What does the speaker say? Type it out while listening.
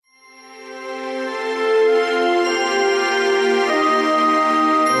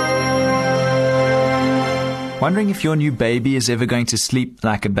Wondering if your new baby is ever going to sleep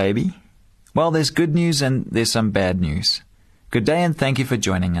like a baby? Well, there's good news and there's some bad news. Good day and thank you for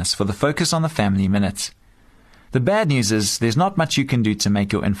joining us for the Focus on the Family Minute. The bad news is there's not much you can do to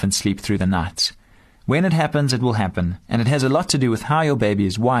make your infant sleep through the night. When it happens, it will happen, and it has a lot to do with how your baby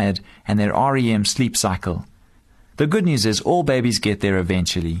is wired and their REM sleep cycle. The good news is all babies get there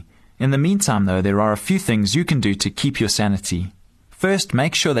eventually. In the meantime, though, there are a few things you can do to keep your sanity. First,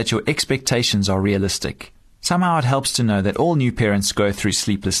 make sure that your expectations are realistic. Somehow it helps to know that all new parents go through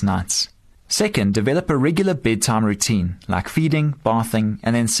sleepless nights. Second, develop a regular bedtime routine, like feeding, bathing,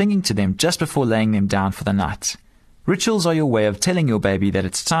 and then singing to them just before laying them down for the night. Rituals are your way of telling your baby that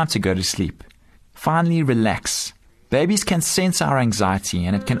it's time to go to sleep. Finally, relax. Babies can sense our anxiety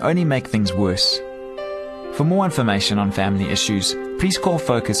and it can only make things worse. For more information on family issues, please call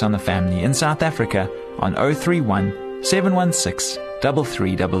Focus on the Family in South Africa on 031 716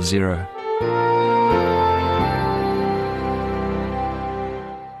 3300.